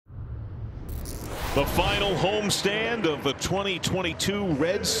The final homestand of the 2022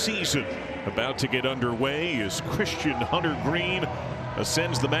 Reds season about to get underway as Christian Hunter Greene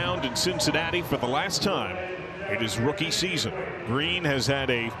ascends the mound in Cincinnati for the last time in his rookie season. Greene has had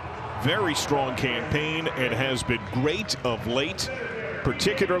a very strong campaign and has been great of late,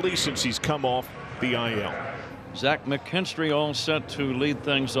 particularly since he's come off the IL. Zach McKinstry all set to lead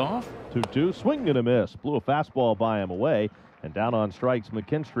things off. 2-2, swing and a miss. Blew a fastball by him away, and down on strikes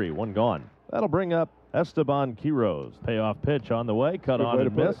McKinstry, one gone. That'll bring up Esteban Quiroz. Payoff pitch on the way, cut on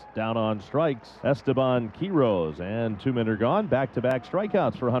and miss. Down on strikes, Esteban Quiroz, and 2 men are gone. Back-to-back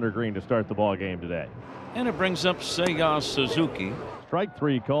strikeouts for Hunter Greene to start the ball game today. And it brings up Seiya Suzuki. Strike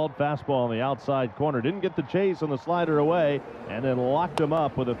 3 called, fastball on the outside corner. Didn't get the chase on the slider away, and then locked him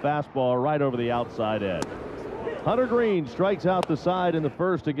up with a fastball right over the outside edge. Hunter Greene strikes out the side in the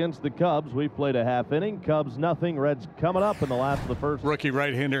first against the Cubs. We've played a half inning. Cubs nothing. Reds coming up in the last of the first. Rookie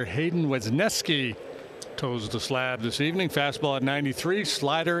right-hander Hayden Wesneski toes the slab this evening. Fastball at 93.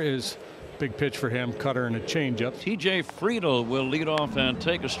 Slider is big pitch for him. Cutter and a changeup. TJ Friedl will lead off and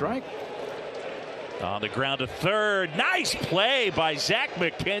take a strike. On the ground to third. Nice play by Zach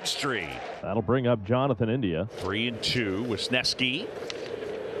McKinstry. That'll bring up Jonathan India. 3-2. Wesneski.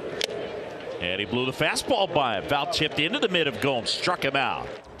 And he blew the fastball by him. Foul tipped into the mid of Gomes. Struck him out.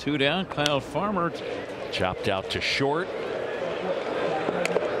 2 down. Kyle Farmer Chopped out to short.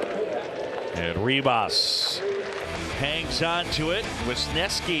 And Ribas hangs on to it.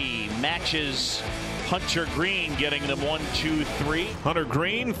 Wesneski matches Hunter Greene, getting them 1-2-3. Hunter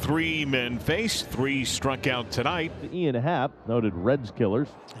Greene, 3 men faced, 3 struck out tonight. Ian Happ, noted Reds killers.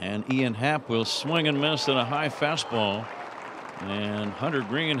 And Ian Happ will swing and miss at a high fastball. And Hunter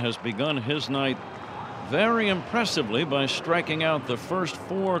Greene has begun his night very impressively by striking out the first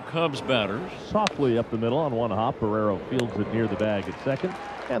 4 Cubs batters. Softly up the middle on one hop. Barrero fields it near the bag at second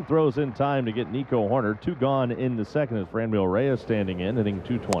and throws in time to get Nico Hoerner. 2 gone in the second as Franmil Reyes standing in, hitting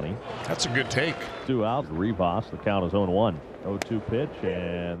 .220. That's a good take. 2 out. Rivas, the count is 0-1. 0-2 pitch,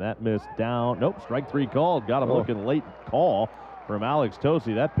 and that missed down. Nope, strike 3 called. Got him looking late call from Alex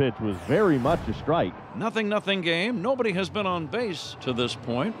Tosi. That pitch was very much a strike. 0-0 game. Nobody has been on base to this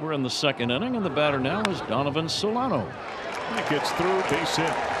point. We're in the second inning, and the batter now is Donovan Solano. It gets through, base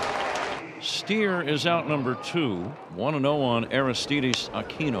hit. Steer is out number 2. 1-0 on Aristides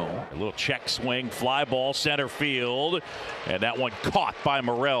Aquino. A little check swing, fly ball, center field. And that one caught by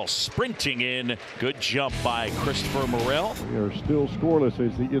Morel, sprinting in. Good jump by Christopher Morel. We are still scoreless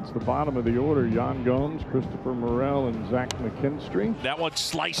as he gets the bottom of the order. Yan Gomes, Christopher Morel, and Zach McKinstry. That one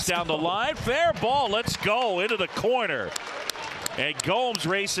sliced down the line. Fair ball. Let's go into the corner. And Gomes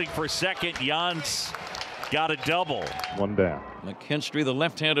racing for second. Jan's got a double. 1 down. McKinstry, the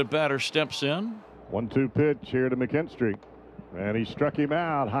left-handed batter, steps in. 1-2 pitch here to McKinstry, and he struck him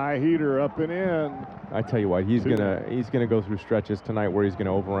out. High heater up and in. I tell you what, he's gonna go through stretches tonight where he's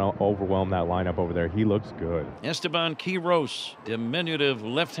gonna overwhelm that lineup over there. He looks good. Esteban Quiroz, diminutive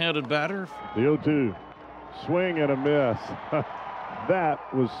left-handed batter. The 0-2, swing and a miss.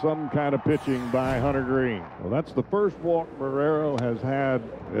 That was some kind of pitching by Hunter Greene. Well, that's the first walk Barrero has had.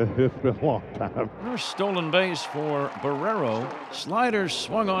 It's been a long time. First stolen base for Barrero. Slider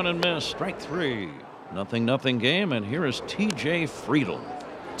swung on and missed. Strike 3. 0-0 game, and here is TJ Friedl.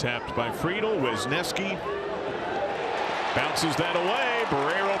 Tapped by Friedl. Wesneski bounces that away.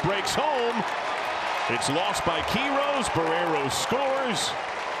 Barrero breaks home. It's lost by Quiroz. Barrero scores.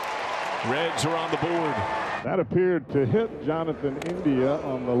 Reds are on the board. That appeared to hit Jonathan India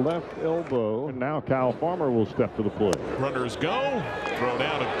on the left elbow. And now Kyle Farmer will step to the plate. Runners go. Throw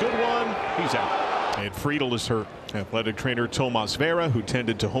down a good one. He's out. And Friedl is hurt. Athletic trainer Tomas Vera, who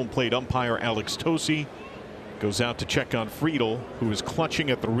tended to home plate umpire Alex Tosi, goes out to check on Friedl, who is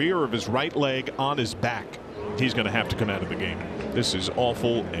clutching at the rear of his right leg on his back. He's going to have to come out of the game. This is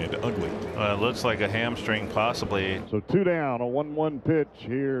awful and ugly. It looks like a hamstring possibly. So 2 down, a 1-1 pitch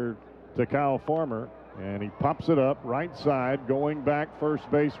here to Kyle Farmer. And he pops it up right side, going back. First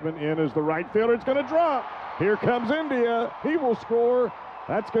baseman in as the right fielder. It's going to drop. Here comes India. He will score.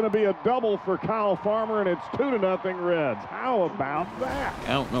 That's going to be a double for Kyle Farmer, and it's 2-0 Reds. How about that?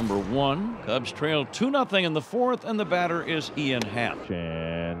 Out number 1. Cubs trail 2-0 in the 4th, and the batter is Ian Happ.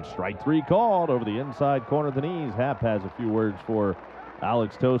 And strike 3 called over the inside corner of the knees. Happ has a few words for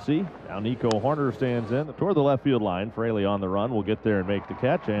Alex Tosi. Now Nico Hoerner stands in toward the left field line. Fraley on the run will get there and make the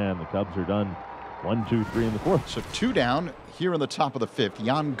catch, and the Cubs are done 1, 2, 3 in the 4th. So 2 down here in the top of the 5th.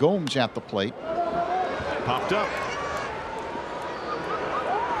 Yan Gomes at the plate. Popped up.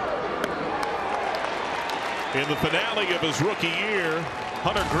 In the finale of his rookie year,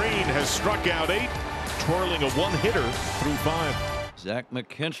 Hunter Greene has struck out 8, twirling a 1-hitter through 5. Zach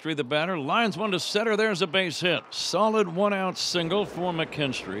McKinstry, the batter, lines one to center. There's a base hit. Solid 1-out single for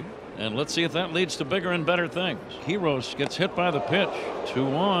McKinstry. And let's see if that leads to bigger and better things. Quiros gets hit by the pitch.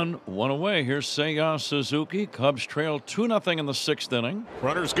 2-1, 1 away. Here's Seiya Suzuki. Cubs trail 2-0 in the 6th inning.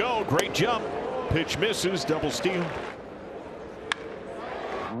 Runners go. Great jump. Pitch misses. Double steal.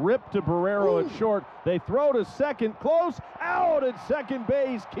 Rip to Barrero at short. They throw to second. Close. Out at second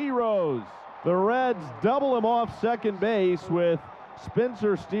base. Quiros. The Reds double him off second base with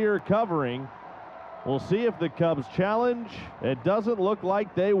Spencer Steer covering. We'll see if the Cubs challenge. It doesn't look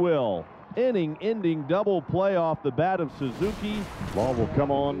like they will. Inning-ending double play off the bat of Suzuki. Ball will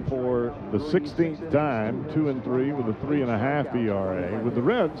come on for the 16th time, 2-3 with a 3.5 ERA. With the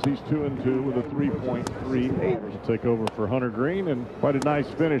Reds, he's 2-2 with a 3.38. Take over for Hunter Greene, and quite a nice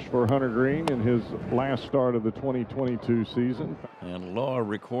finish for Hunter Greene in his last start of the 2022 season. And Law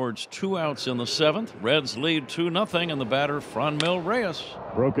records 2 outs in the 7th. Reds lead 2-0, and the batter Franmil Reyes.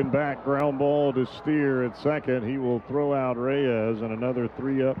 Broken back ground ball to Steer at second. He will throw out Reyes, and another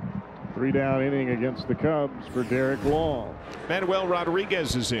 3-up, 3-down inning against the Cubs for Derek Law. Manuel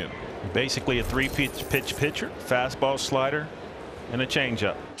Rodriguez is in. Basically a 3-pitch pitcher, fastball, slider, and a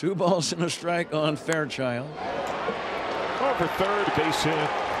changeup. 2 balls and a strike on Fairchild. Over third, base hit.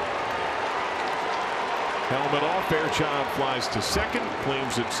 Helmet off. Fairchild flies to second,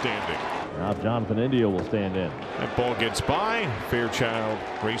 claims it standing. Now Jonathan India will stand in. That ball gets by. Fairchild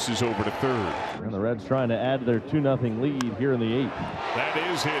races over to third. And the Reds trying to add their 2-0 lead here in the 8th. That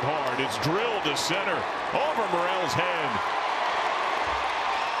is hit hard. It's drilled to center over Morel's head.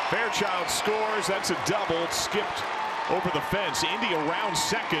 Fairchild scores. That's a double. It skipped over the fence. India round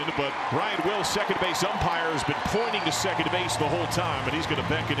second, but Ryan Will, second base umpire, has been pointing to second base the whole time, and he's going to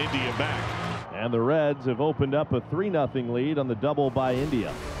beckon India back. And the Reds have opened up a 3-0 lead on the double by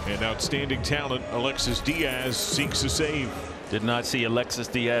India. And outstanding talent, Alexis Diaz seeks a save. Did not see Alexis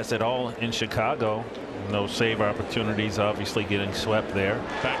Diaz at all in Chicago. No save opportunities, obviously getting swept there.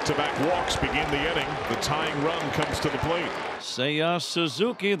 Back-to-back walks begin the inning. The tying run comes to the plate. Seiya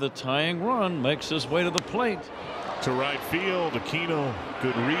Suzuki, the tying run, makes his way to the plate. To right field, Aquino,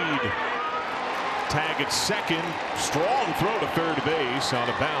 good read. Tag at second. Strong throw to third base on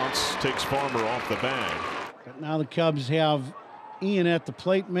a bounce. Takes Farmer off the bag. Now the Cubs have Ian at the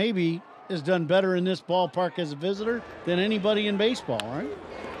plate. Maybe has done better in this ballpark as a visitor than anybody in baseball, right?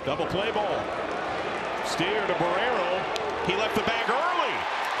 Double play ball. Steer to Barrero. He left the bag early.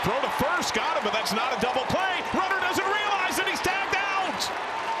 Throw to first. Got him, but that's not a double play. Runner doesn't realize that he's tagged out.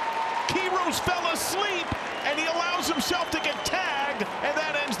 Quiros fell asleep, and he allows himself to get tagged, and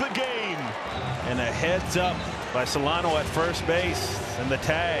that ends the game. And a heads up by Solano at first base and the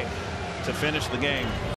tag to finish the game.